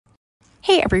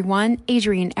Hey everyone,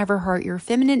 Adrienne Everheart, your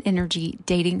feminine energy,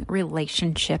 dating,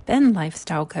 relationship, and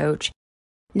lifestyle coach.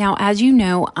 Now, as you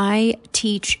know, I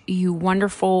teach you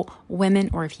wonderful women,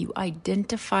 or if you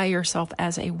identify yourself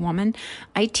as a woman,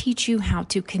 I teach you how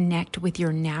to connect with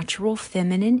your natural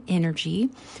feminine energy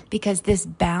because this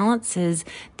balances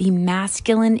the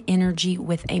masculine energy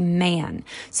with a man.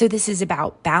 So this is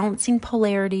about balancing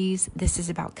polarities. This is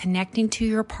about connecting to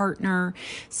your partner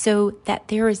so that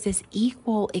there is this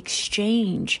equal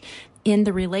exchange in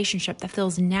the relationship that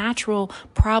feels natural.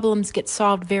 Problems get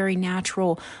solved very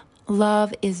natural.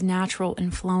 Love is natural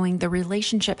and flowing. The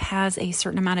relationship has a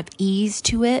certain amount of ease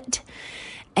to it.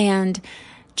 And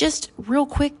just real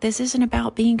quick, this isn't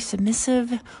about being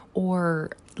submissive or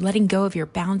letting go of your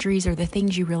boundaries or the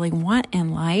things you really want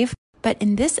in life. But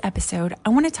in this episode, I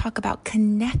want to talk about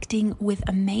connecting with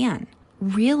a man.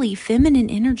 Really, feminine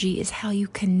energy is how you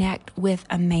connect with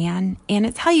a man, and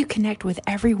it's how you connect with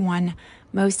everyone,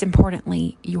 most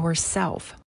importantly,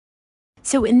 yourself.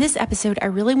 So in this episode, I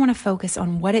really want to focus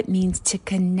on what it means to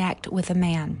connect with a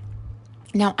man.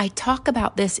 Now, I talk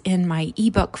about this in my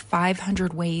ebook,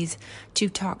 500 Ways to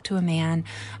Talk to a Man.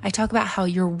 I talk about how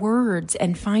your words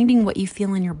and finding what you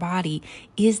feel in your body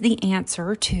is the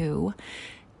answer to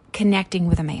connecting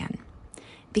with a man.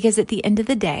 Because at the end of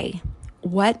the day,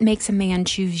 what makes a man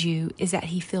choose you is that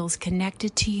he feels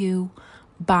connected to you,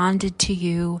 bonded to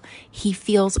you. He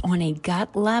feels on a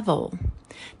gut level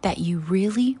that you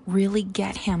really, really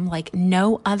get him like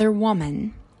no other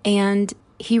woman. And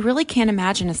he really can't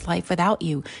imagine his life without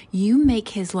you. You make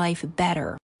his life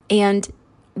better. And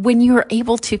when you are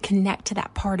able to connect to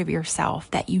that part of yourself,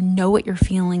 that you know what you're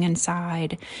feeling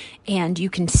inside and you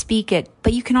can speak it,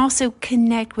 but you can also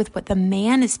connect with what the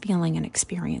man is feeling and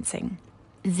experiencing,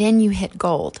 then you hit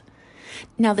gold.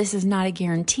 Now, this is not a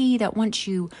guarantee that once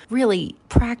you really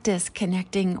practice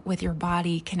connecting with your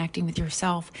body, connecting with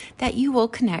yourself, that you will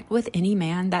connect with any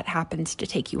man that happens to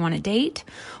take you on a date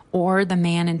or the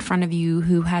man in front of you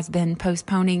who has been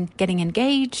postponing getting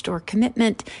engaged or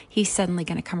commitment. He's suddenly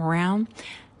going to come around.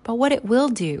 But what it will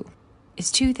do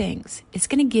is two things. It's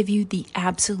going to give you the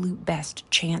absolute best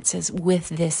chances with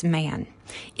this man.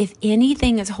 If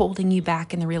anything is holding you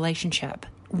back in the relationship,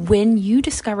 when you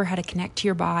discover how to connect to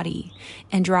your body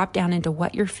and drop down into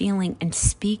what you're feeling and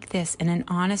speak this in an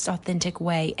honest, authentic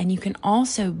way, and you can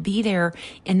also be there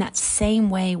in that same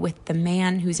way with the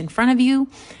man who's in front of you,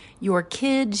 your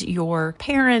kids, your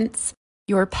parents,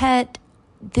 your pet,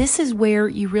 this is where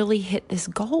you really hit this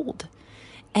gold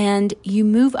and you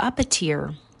move up a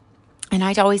tier. And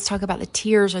I always talk about the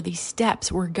tiers or these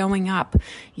steps. We're going up.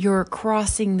 You're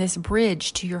crossing this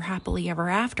bridge to your happily ever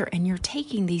after, and you're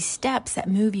taking these steps that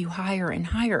move you higher and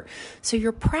higher. So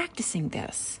you're practicing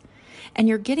this, and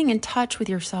you're getting in touch with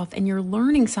yourself, and you're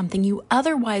learning something you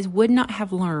otherwise would not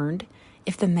have learned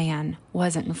if the man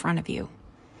wasn't in front of you.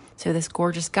 So this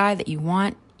gorgeous guy that you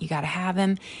want, you got to have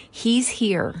him. He's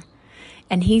here,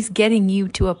 and he's getting you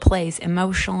to a place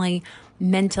emotionally,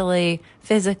 mentally,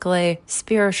 physically,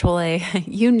 spiritually,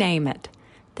 you name it.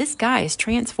 This guy is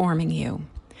transforming you.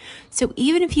 So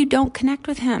even if you don't connect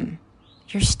with him,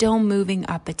 you're still moving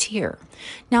up a tier.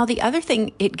 Now, the other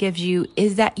thing it gives you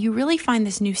is that you really find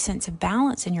this new sense of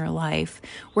balance in your life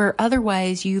where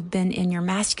otherwise you've been in your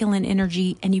masculine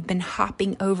energy and you've been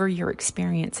hopping over your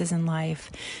experiences in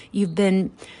life. You've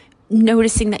been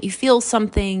noticing that you feel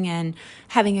something and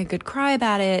having a good cry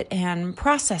about it and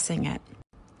processing it.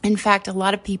 In fact, a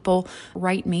lot of people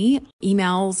write me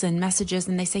emails and messages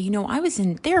and they say, I was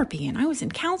in therapy and I was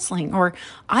in counseling, or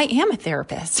I am a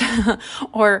therapist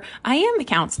or I am a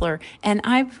counselor.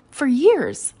 And for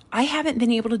years, I haven't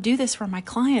been able to do this for my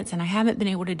clients and I haven't been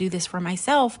able to do this for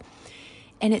myself.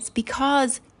 And it's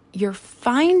because you're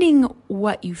finding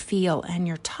what you feel and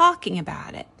you're talking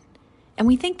about it. And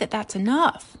we think that that's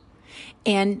enough.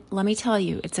 And let me tell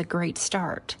you, it's a great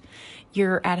start.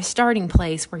 You're at a starting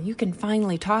place where you can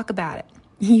finally talk about it.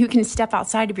 You can step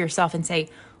outside of yourself and say,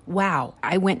 wow,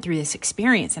 I went through this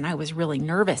experience and I was really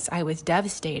nervous. I was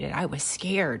devastated. I was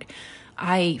scared.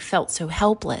 I felt so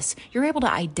helpless. You're able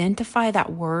to identify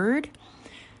that word,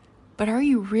 but are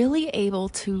you really able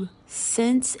to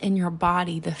sense in your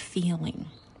body the feeling?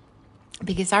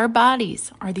 Because our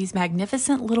bodies are these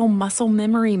magnificent little muscle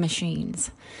memory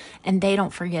machines, and they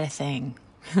don't forget a thing.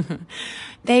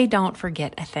 They don't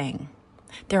forget a thing.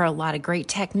 There are a lot of great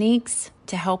techniques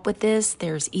to help with this.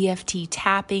 There's EFT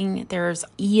tapping, there's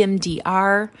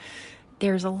EMDR,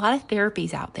 there's a lot of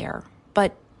therapies out there.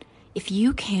 But if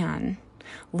you can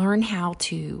learn how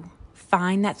to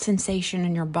find that sensation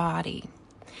in your body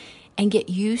and get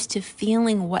used to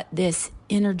feeling what this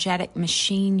energetic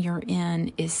machine you're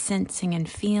in is sensing and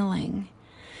feeling,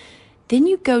 Then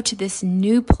you go to this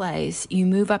new place, you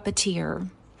move up a tier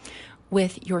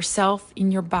with yourself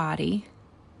in your body,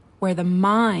 where the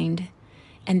mind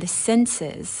and the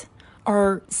senses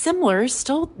are similar,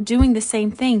 still doing the same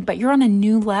thing, but you're on a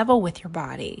new level with your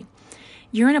body.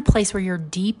 You're in a place where you're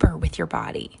deeper with your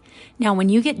body. Now, when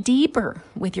you get deeper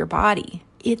with your body,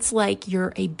 it's like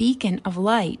you're a beacon of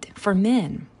light for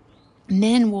men.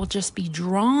 Men will just be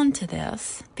drawn to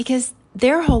this because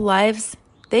their whole lives,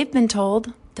 they've been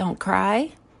told, don't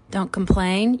cry, don't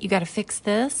complain, you got to fix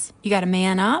this, you got to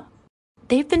man up.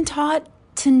 They've been taught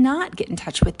to not get in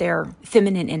touch with their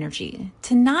feminine energy,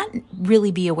 to not really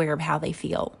be aware of how they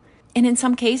feel. And in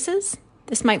some cases,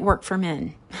 this might work for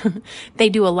men. They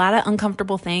do a lot of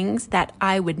uncomfortable things that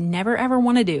I would never, ever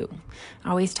want to do. I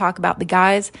always talk about the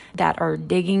guys that are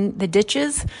digging the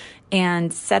ditches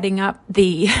and setting up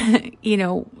the,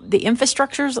 the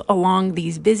infrastructures along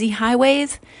these busy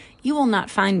highways. You will not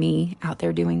find me out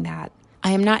there doing that.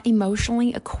 I am not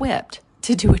emotionally equipped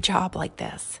to do a job like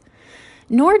this.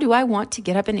 Nor do I want to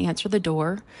get up and answer the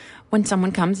door when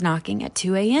someone comes knocking at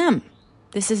 2 a.m.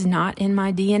 This is not in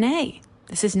my DNA.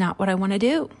 This is not what I want to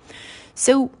do.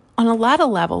 So on a lot of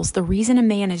levels, the reason a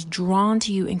man is drawn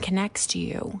to you and connects to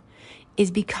you is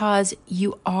because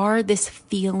you are this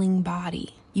feeling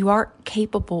body. You are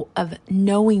capable of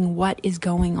knowing what is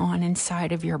going on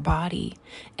inside of your body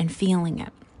and feeling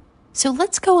it. So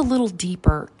let's go a little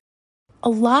deeper. A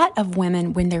lot of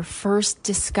women, when they're first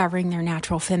discovering their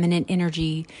natural feminine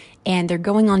energy and they're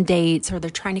going on dates or they're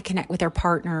trying to connect with their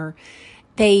partner,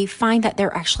 they find that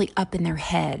they're actually up in their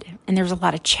head and there's a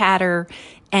lot of chatter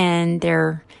and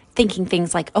they're thinking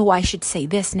things like, oh, I should say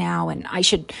this now and I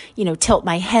should, tilt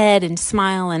my head and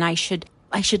smile and I should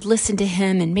listen to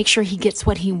him and make sure he gets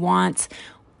what he wants.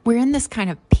 We're in this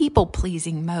kind of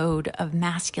people-pleasing mode of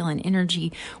masculine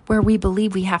energy where we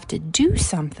believe we have to do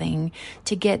something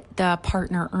to get the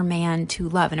partner or man to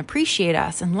love and appreciate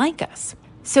us and like us.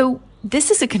 So this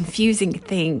is a confusing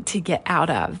thing to get out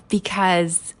of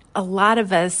because a lot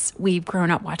of us, we've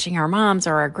grown up watching our moms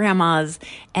or our grandmas,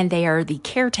 and they are the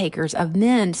caretakers of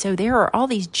men. So there are all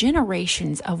these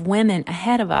generations of women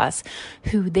ahead of us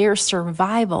who their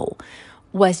survival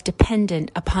was dependent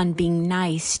upon being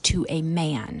nice to a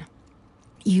man.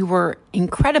 You were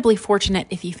incredibly fortunate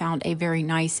if you found a very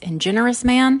nice and generous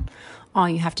man. All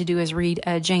you have to do is read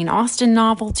a Jane Austen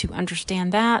novel to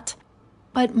understand that.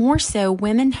 But more so,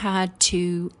 women had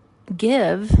to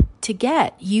give to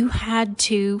get. You had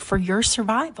to, for your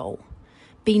survival,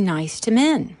 be nice to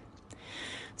men.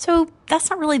 So that's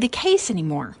not really the case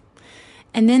anymore.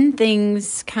 And then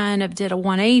things kind of did a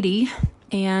 180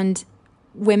 and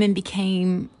women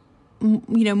became,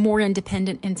 more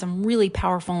independent in some really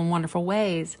powerful and wonderful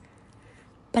ways.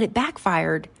 But it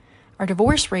backfired. Our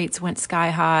divorce rates went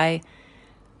sky high.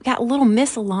 We got a little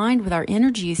misaligned with our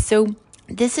energies. So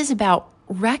this is about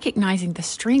recognizing the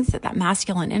strengths that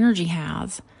masculine energy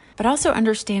has, but also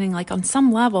understanding, like, on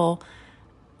some level,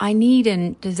 I need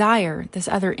and desire this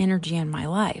other energy in my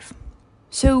life.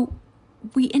 So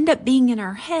we end up being in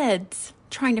our heads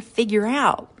trying to figure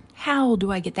out, how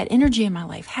do I get that energy in my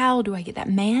life? How do I get that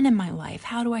man in my life?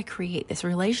 How do I create this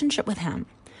relationship with him?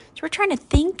 So we're trying to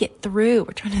think it through.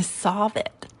 We're trying to solve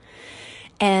it.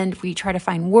 And we try to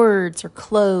find words or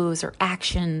clothes or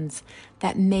actions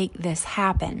that make this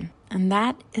happen. And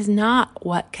that is not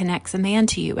what connects a man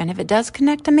to you. And if it does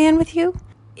connect a man with you,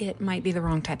 it might be the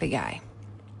wrong type of guy.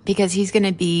 Because he's going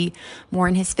to be more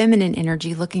in his feminine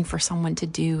energy, looking for someone to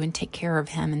do and take care of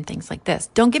him and things like this.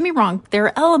 Don't get me wrong. There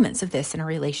are elements of this in a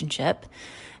relationship.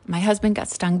 My husband got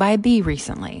stung by a bee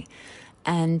recently.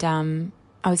 And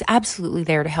I was absolutely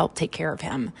there to help take care of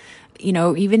him.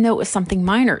 Even though it was something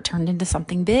minor, it turned into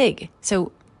something big.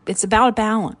 So it's about a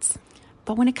balance.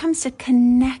 But when it comes to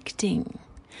connecting,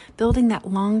 building that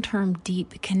long-term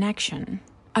deep connection,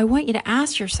 I want you to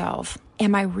ask yourself,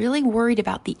 am I really worried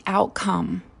about the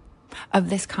outcome of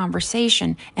this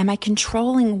conversation? Am I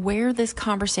controlling where this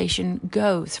conversation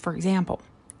goes? For example,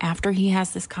 after he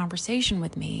has this conversation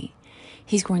with me,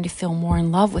 he's going to feel more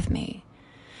in love with me.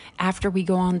 After we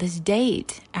go on this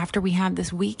date, after we have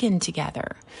this weekend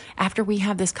together, after we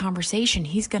have this conversation,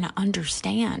 he's going to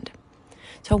understand.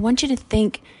 So I want you to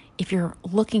think, if you're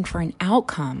looking for an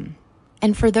outcome,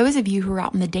 and for those of you who are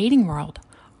out in the dating world,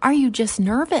 are you just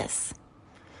nervous?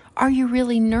 Are you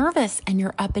really nervous and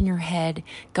you're up in your head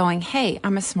going, hey,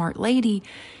 I'm a smart lady.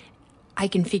 I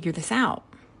can figure this out.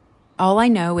 All I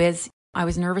know is I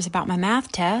was nervous about my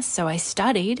math test, so I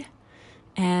studied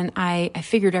and I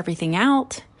figured everything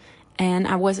out and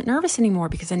I wasn't nervous anymore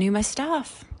because I knew my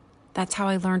stuff. That's how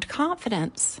I learned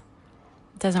confidence.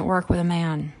 It doesn't work with a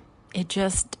man. It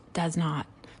just does not.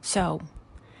 So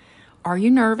Are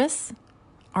you nervous?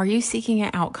 Are you seeking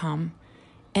an outcome?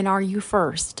 And are you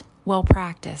first well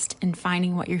practiced in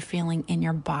finding what you're feeling in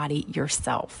your body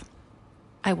yourself?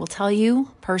 I will tell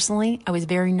you personally, I was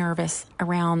very nervous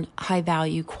around high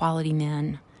value quality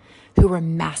men who were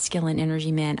masculine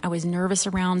energy men. I was nervous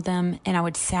around them and I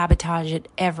would sabotage it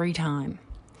every time.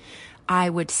 I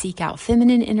would seek out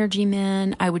feminine energy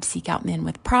men. I would seek out men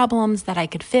with problems that I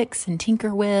could fix and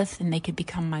tinker with, and they could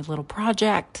become my little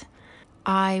project.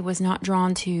 I was not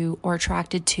drawn to or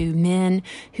attracted to men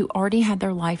who already had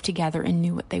their life together and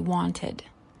knew what they wanted,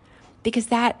 because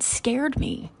that scared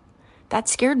me. I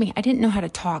didn't know how to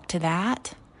talk to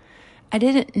that. I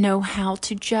didn't know how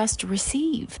to just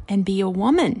receive and be a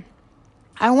woman.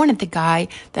 I wanted the guy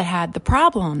that had the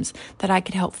problems that I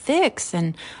could help fix,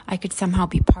 and I could somehow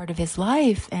be part of his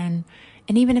life. And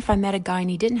even if I met a guy and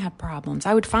he didn't have problems,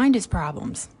 I would find his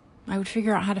problems. I would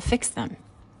figure out how to fix them.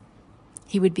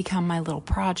 He would become my little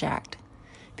project.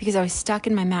 Because I was stuck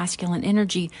in my masculine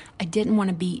energy, I didn't want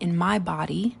to be in my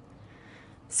body.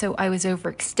 So I was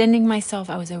overextending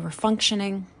myself. I was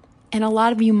overfunctioning. And a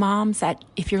lot of you moms that,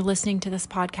 if you're listening to this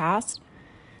podcast,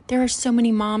 there are so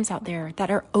many moms out there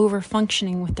that are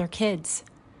over-functioning with their kids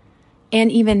and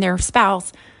even their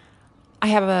spouse. I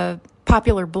have a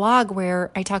popular blog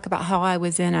where I talk about how I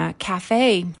was in a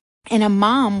cafe and a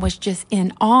mom was just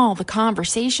in all the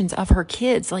conversations of her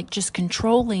kids, like just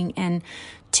controlling and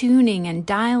tuning and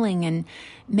dialing and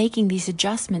making these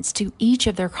adjustments to each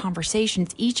of their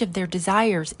conversations, each of their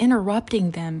desires,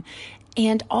 interrupting them.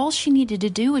 And all she needed to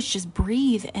do was just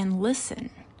breathe and listen.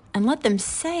 And let them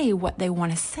say what they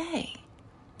want to say.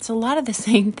 It's a lot of the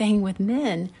same thing with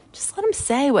men. Just let them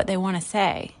say what they want to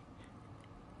say.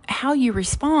 How you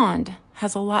respond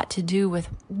has a lot to do with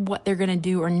what they're going to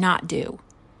do or not do.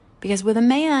 Because with a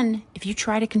man, if you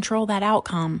try to control that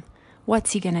outcome,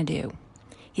 what's he going to do?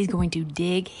 He's going to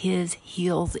dig his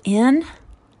heels in.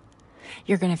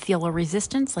 You're going to feel a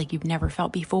resistance like you've never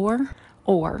felt before.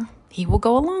 Or he will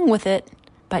go along with it,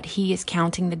 but he is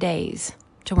counting the days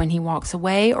to when he walks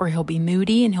away, or he'll be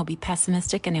moody and he'll be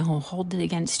pessimistic and he'll hold it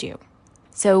against you.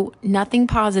 So nothing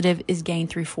positive is gained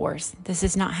through force. This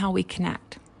is not how we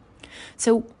connect.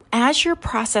 So as you're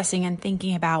processing and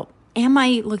thinking about, am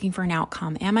I looking for an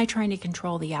outcome? Am I trying to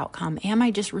control the outcome? Am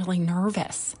I just really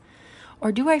nervous?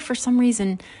 Or do I, for some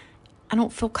reason, I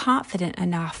don't feel confident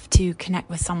enough to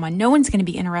connect with someone? No one's going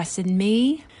to be interested in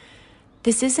me.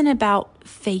 This isn't about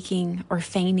faking or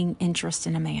feigning interest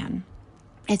in a man.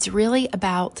 It's really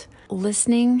about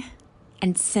listening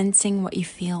and sensing what you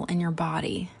feel in your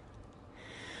body.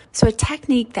 So a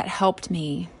technique that helped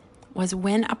me was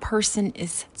when a person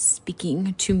is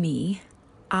speaking to me,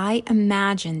 I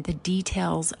imagine the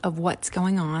details of what's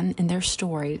going on in their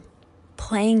story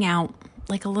playing out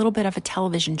like a little bit of a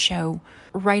television show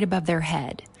right above their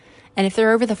head. And if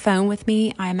they're over the phone with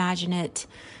me, I imagine it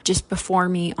just before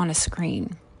me on a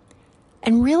screen.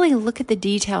 And really look at the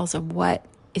details of what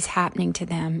is happening to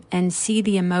them and see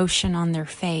the emotion on their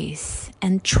face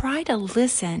and try to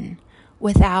listen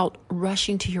without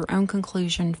rushing to your own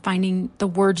conclusion, finding the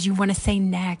words you want to say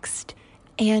next,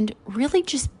 and really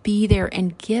just be there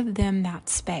and give them that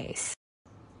space.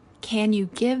 Can you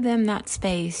give them that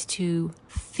space to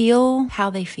feel how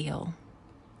they feel?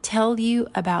 Tell you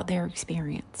about their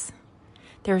experience.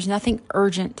 There's nothing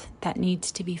urgent that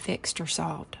needs to be fixed or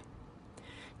solved.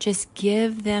 Just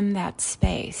give them that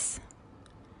space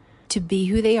to be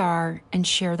who they are and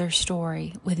share their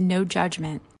story with no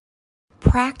judgment.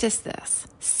 Practice this.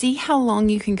 See how long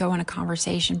you can go in a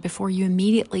conversation before you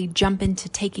immediately jump into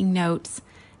taking notes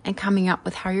and coming up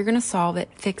with how you're going to solve it,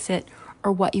 fix it,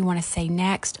 or what you want to say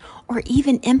next, or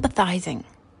even empathizing.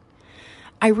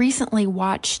 I recently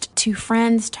watched two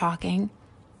friends talking,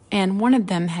 and one of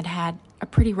them had had a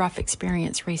pretty rough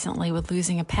experience recently with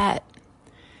losing a pet.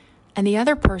 And the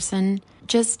other person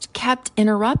just kept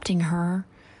interrupting her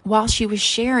while she was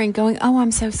sharing, going, "Oh,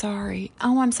 I'm so sorry.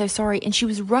 Oh, I'm so sorry." And she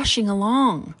was rushing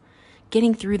along,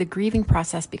 getting through the grieving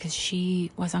process because she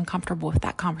was uncomfortable with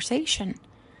that conversation.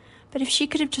 But if she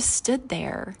could have just stood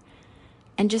there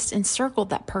and just encircled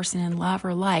that person in love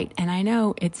or light, and I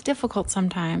know it's difficult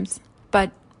sometimes, but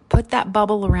put that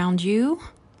bubble around you.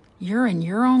 You're in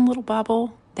your own little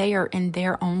bubble. They are in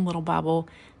their own little bubble.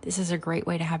 This is a great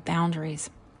way to have boundaries.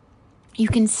 You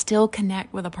can still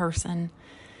connect with a person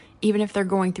even if they're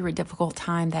going through a difficult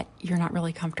time that you're not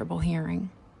really comfortable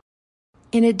hearing.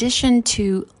 In addition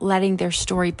to letting their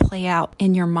story play out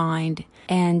in your mind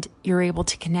and you're able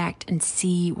to connect and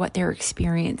see what they're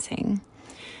experiencing,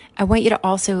 I want you to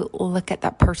also look at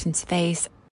that person's face.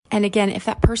 And again, if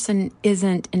that person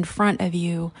isn't in front of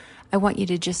you, I want you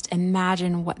to just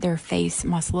imagine what their face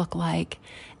must look like.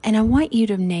 And I want you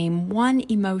to name one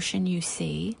emotion you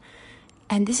see.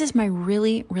 And this is my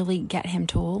really, really get him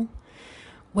tool,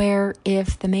 where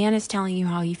if the man is telling you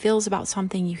how he feels about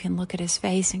something, you can look at his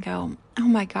face and go, oh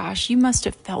my gosh, you must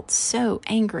have felt so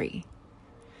angry.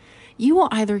 You will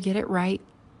either get it right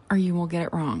or you will get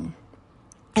it wrong.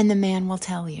 And the man will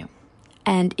tell you.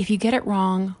 And if you get it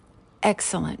wrong,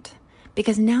 excellent.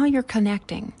 Because now you're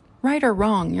connecting. Right or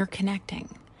wrong, you're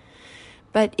connecting.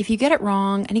 But if you get it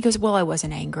wrong and he goes, well, I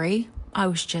wasn't angry. I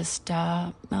was just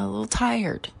a little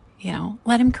tired.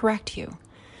 Let him correct you.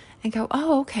 And go,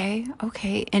 oh,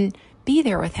 okay. And be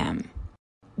there with him.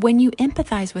 When you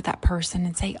empathize with that person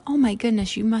and say, oh my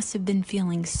goodness, you must have been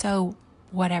feeling so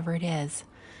whatever it is.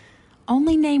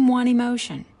 Only name one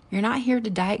emotion. You're not here to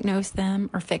diagnose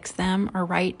them or fix them or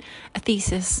write a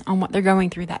thesis on what they're going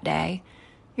through that day.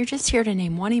 You're just here to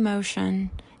name one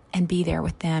emotion and be there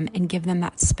with them and give them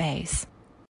that space.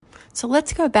 So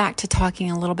let's go back to talking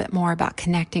a little bit more about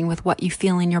connecting with what you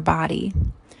feel in your body.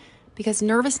 Because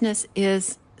nervousness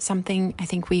is something I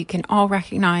think we can all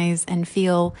recognize and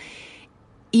feel,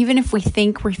 even if we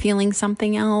think we're feeling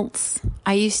something else.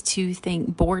 I used to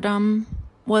think boredom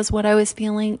was what I was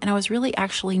feeling, and I was really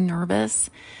actually nervous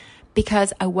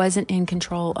because I wasn't in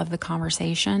control of the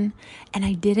conversation, and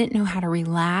I didn't know how to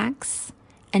relax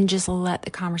and just let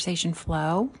the conversation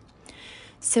flow.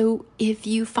 So if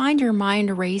you find your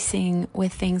mind racing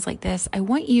with things like this, I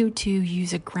want you to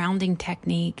use a grounding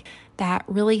technique that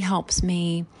really helps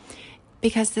me,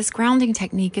 because this grounding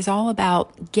technique is all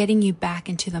about getting you back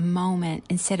into the moment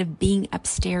instead of being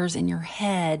upstairs in your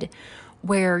head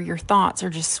where your thoughts are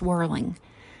just swirling.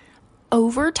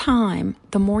 Over time,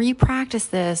 the more you practice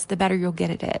this, the better you'll get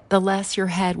at it. The less your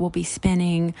head will be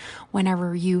spinning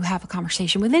whenever you have a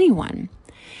conversation with anyone.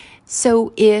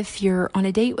 So if you're on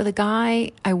a date with a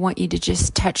guy, I want you to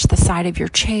just touch the side of your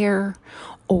chair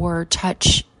or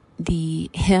touch the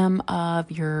hem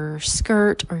of your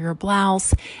skirt or your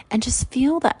blouse and just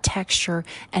feel that texture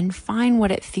and find what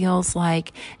it feels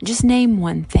like. Just name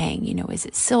one thing. Is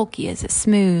it silky? Is it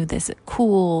smooth? Is it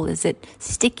cool? Is it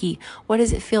sticky? What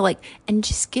does it feel like? And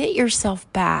just get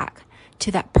yourself back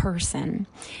to that person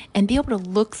and be able to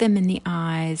look them in the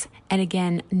eyes and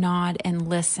again, nod and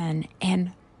listen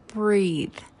and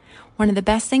breathe. One of the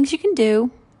best things you can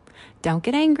do, don't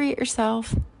get angry at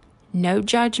yourself. No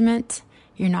judgment.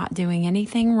 You're not doing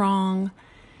anything wrong.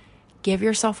 Give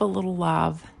yourself a little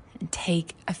love and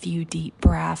take a few deep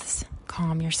breaths.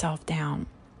 Calm yourself down.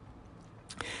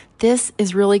 This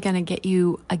is really going to get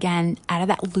you, again, out of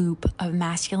that loop of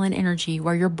masculine energy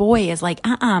where your boy is like,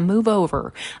 move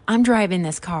over. I'm driving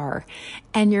this car.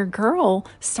 And your girl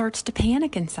starts to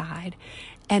panic inside.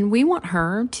 And we want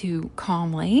her to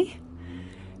calmly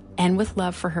and with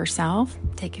love for herself,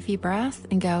 take a few breaths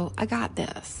and go, I got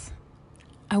this.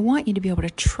 I want you to be able to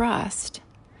trust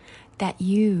that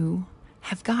you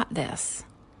have got this.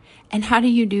 And how do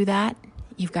you do that?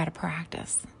 You've got to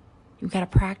practice. You've got to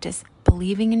practice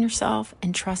believing in yourself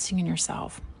and trusting in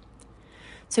yourself.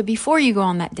 So before you go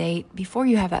on that date, before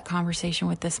you have that conversation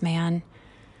with this man,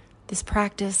 this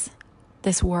practice,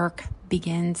 this work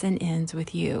begins and ends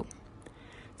with you.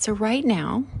 So right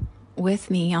now, with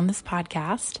me on this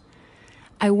podcast,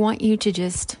 I want you to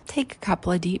just take a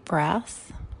couple of deep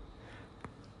breaths.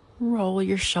 Roll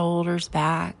your shoulders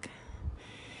back.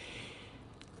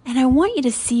 And I want you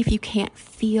to see if you can't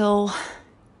feel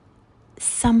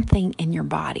something in your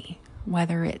body,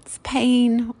 whether it's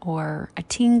pain or a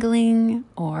tingling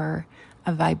or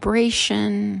a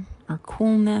vibration or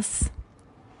coolness.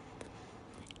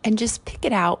 And just pick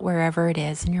it out wherever it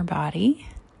is in your body.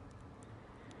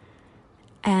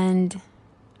 And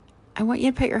I want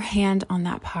you to put your hand on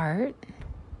that part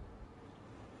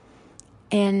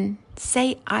and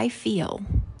say, I feel,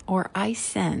 or I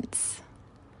sense.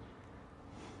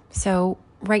 So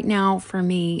right now for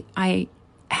me, I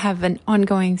have an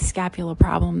ongoing scapular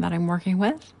problem that I'm working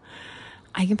with.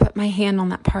 I can put my hand on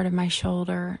that part of my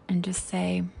shoulder and just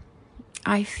say,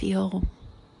 I feel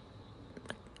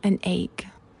an ache.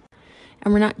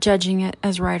 And we're not judging it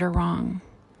as right or wrong,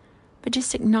 but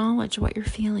just acknowledge what you're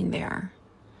feeling there.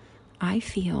 I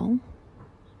feel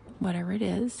whatever it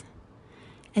is.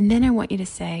 And then I want you to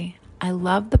say, I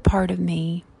love the part of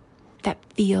me that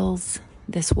feels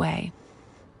this way.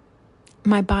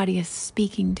 My body is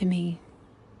speaking to me.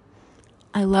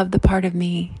 I love the part of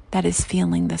me that is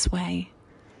feeling this way.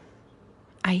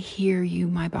 I hear you,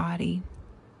 my body.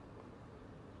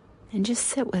 And just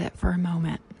sit with it for a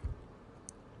moment.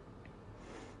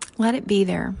 Let it be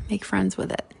there. Make friends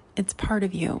with it. It's part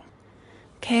of you.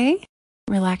 Okay?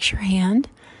 Relax your hand.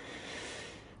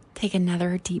 Take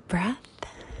another deep breath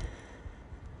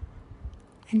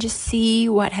and just see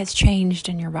what has changed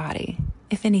in your body,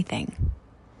 if anything.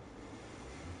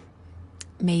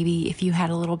 Maybe if you had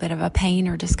a little bit of a pain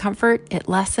or discomfort, it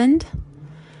lessened.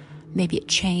 Maybe it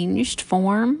changed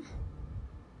form.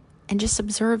 And just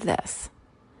observe this.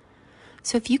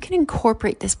 So if you can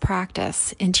incorporate this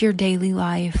practice into your daily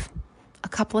life a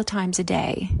couple of times a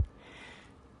day,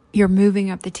 you're moving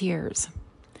up the tiers.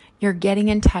 You're getting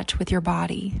in touch with your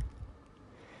body.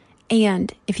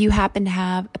 And if you happen to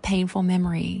have a painful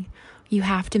memory, you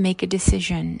have to make a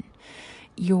decision.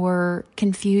 You're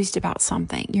confused about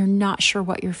something. You're not sure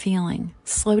what you're feeling.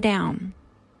 Slow down.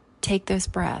 Take those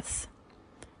breaths.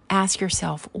 Ask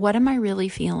yourself, what am I really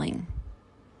feeling?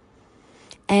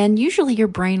 And usually your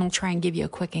brain will try and give you a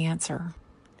quick answer.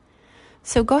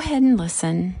 So go ahead and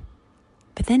listen,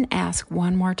 but then ask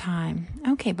one more time.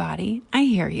 Okay, body, I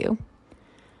hear you.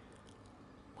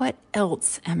 What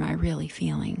else am I really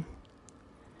feeling?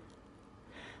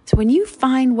 So when you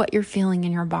find what you're feeling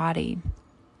in your body,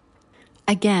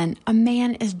 again, a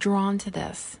man is drawn to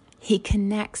this. He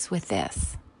connects with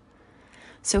this.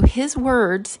 So his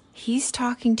words, he's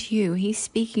talking to you, he's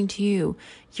speaking to you.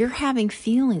 You're having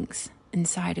feelings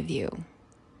inside of you.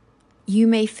 You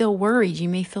may feel worried, you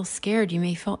may feel scared, you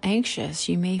may feel anxious,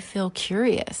 you may feel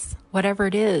curious. Whatever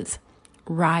it is,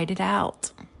 ride it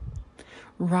out.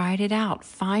 Write it out.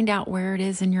 Find out where it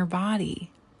is in your body.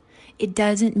 It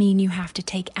doesn't mean you have to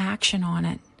take action on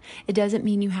it. It doesn't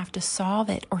mean you have to solve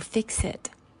it or fix it.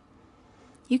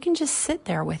 You can just sit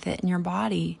there with it in your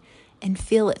body and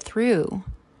feel it through.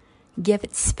 Give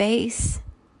it space.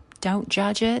 Don't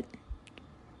judge it.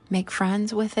 Make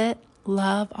friends with it.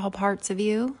 Love all parts of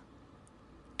you.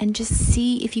 And just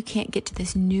see if you can't get to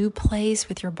this new place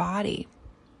with your body.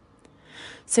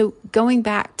 So going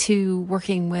back to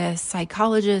working with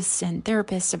psychologists and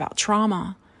therapists about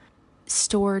trauma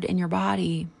stored in your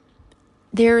body,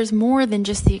 there is more than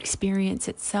just the experience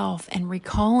itself and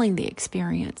recalling the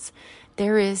experience.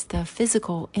 There is the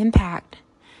physical impact,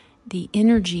 the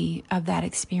energy of that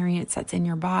experience that's in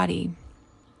your body.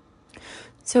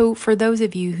 So for those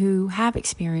of you who have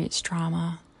experienced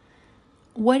trauma,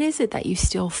 what is it that you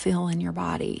still feel in your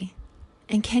body?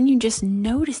 And can you just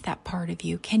notice that part of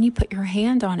you? Can you put your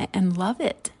hand on it and love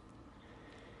it?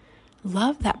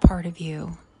 Love that part of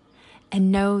you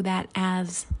and know that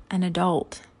as an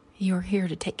adult, you're here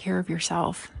to take care of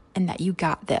yourself and that you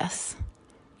got this.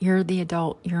 You're the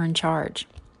adult, you're in charge.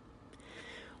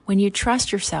 When you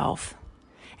trust yourself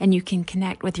and you can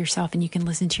connect with yourself and you can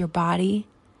listen to your body,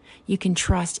 you can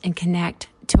trust and connect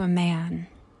to a man.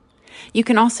 You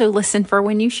can also listen for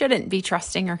when you shouldn't be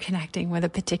trusting or connecting with a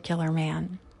particular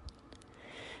man.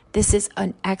 This is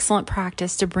an excellent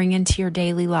practice to bring into your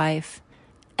daily life,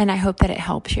 and I hope that it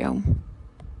helps you.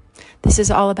 This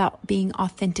is all about being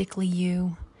authentically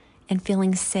you and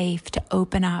feeling safe to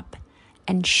open up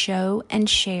and show and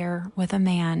share with a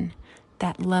man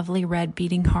that lovely red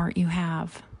beating heart you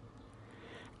have.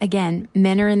 Again,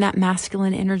 men are in that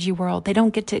masculine energy world. They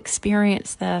don't get to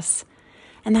experience this.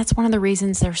 And that's one of the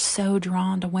reasons they're so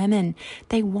drawn to women.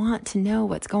 They want to know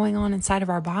what's going on inside of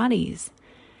our bodies.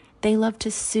 They love to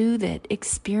soothe it,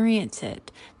 experience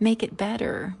it, make it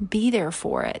better, be there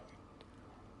for it.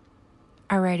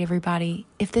 All right, everybody,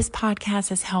 if this podcast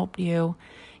has helped you,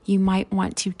 you might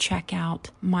want to check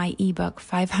out my ebook,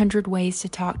 500 Ways to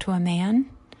Talk to a Man.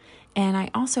 And I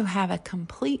also have a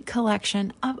complete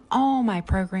collection of all my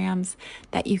programs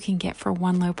that you can get for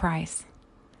one low price.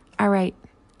 All right.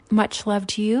 Much love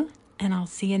to you, and I'll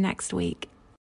see you next week.